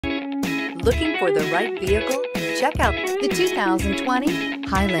Looking for the right vehicle? Check out the 2020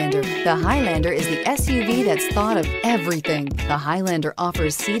 Highlander. The Highlander is the SUV that's thought of everything. The Highlander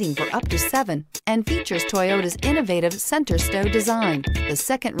offers seating for up to 7 and features Toyota's innovative center stow design. The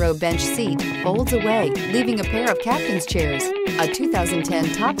second row bench seat folds away, leaving a pair of captain's chairs. A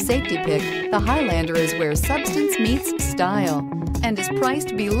 2010 top safety pick, the Highlander is where substance meets style and is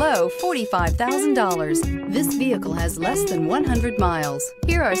priced below $45,000. This vehicle has less than 100 miles.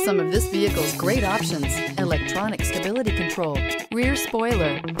 Here are some of this vehicle's great options: electronic stability control, rear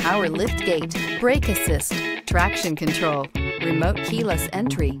spoiler, power lift gate, brake assist, traction control, remote keyless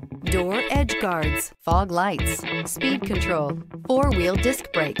entry, door edge guards, fog lights, speed control, 4-wheel disc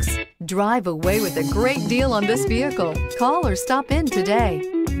brakes. Drive away with a great deal on this vehicle. Call or stop in today.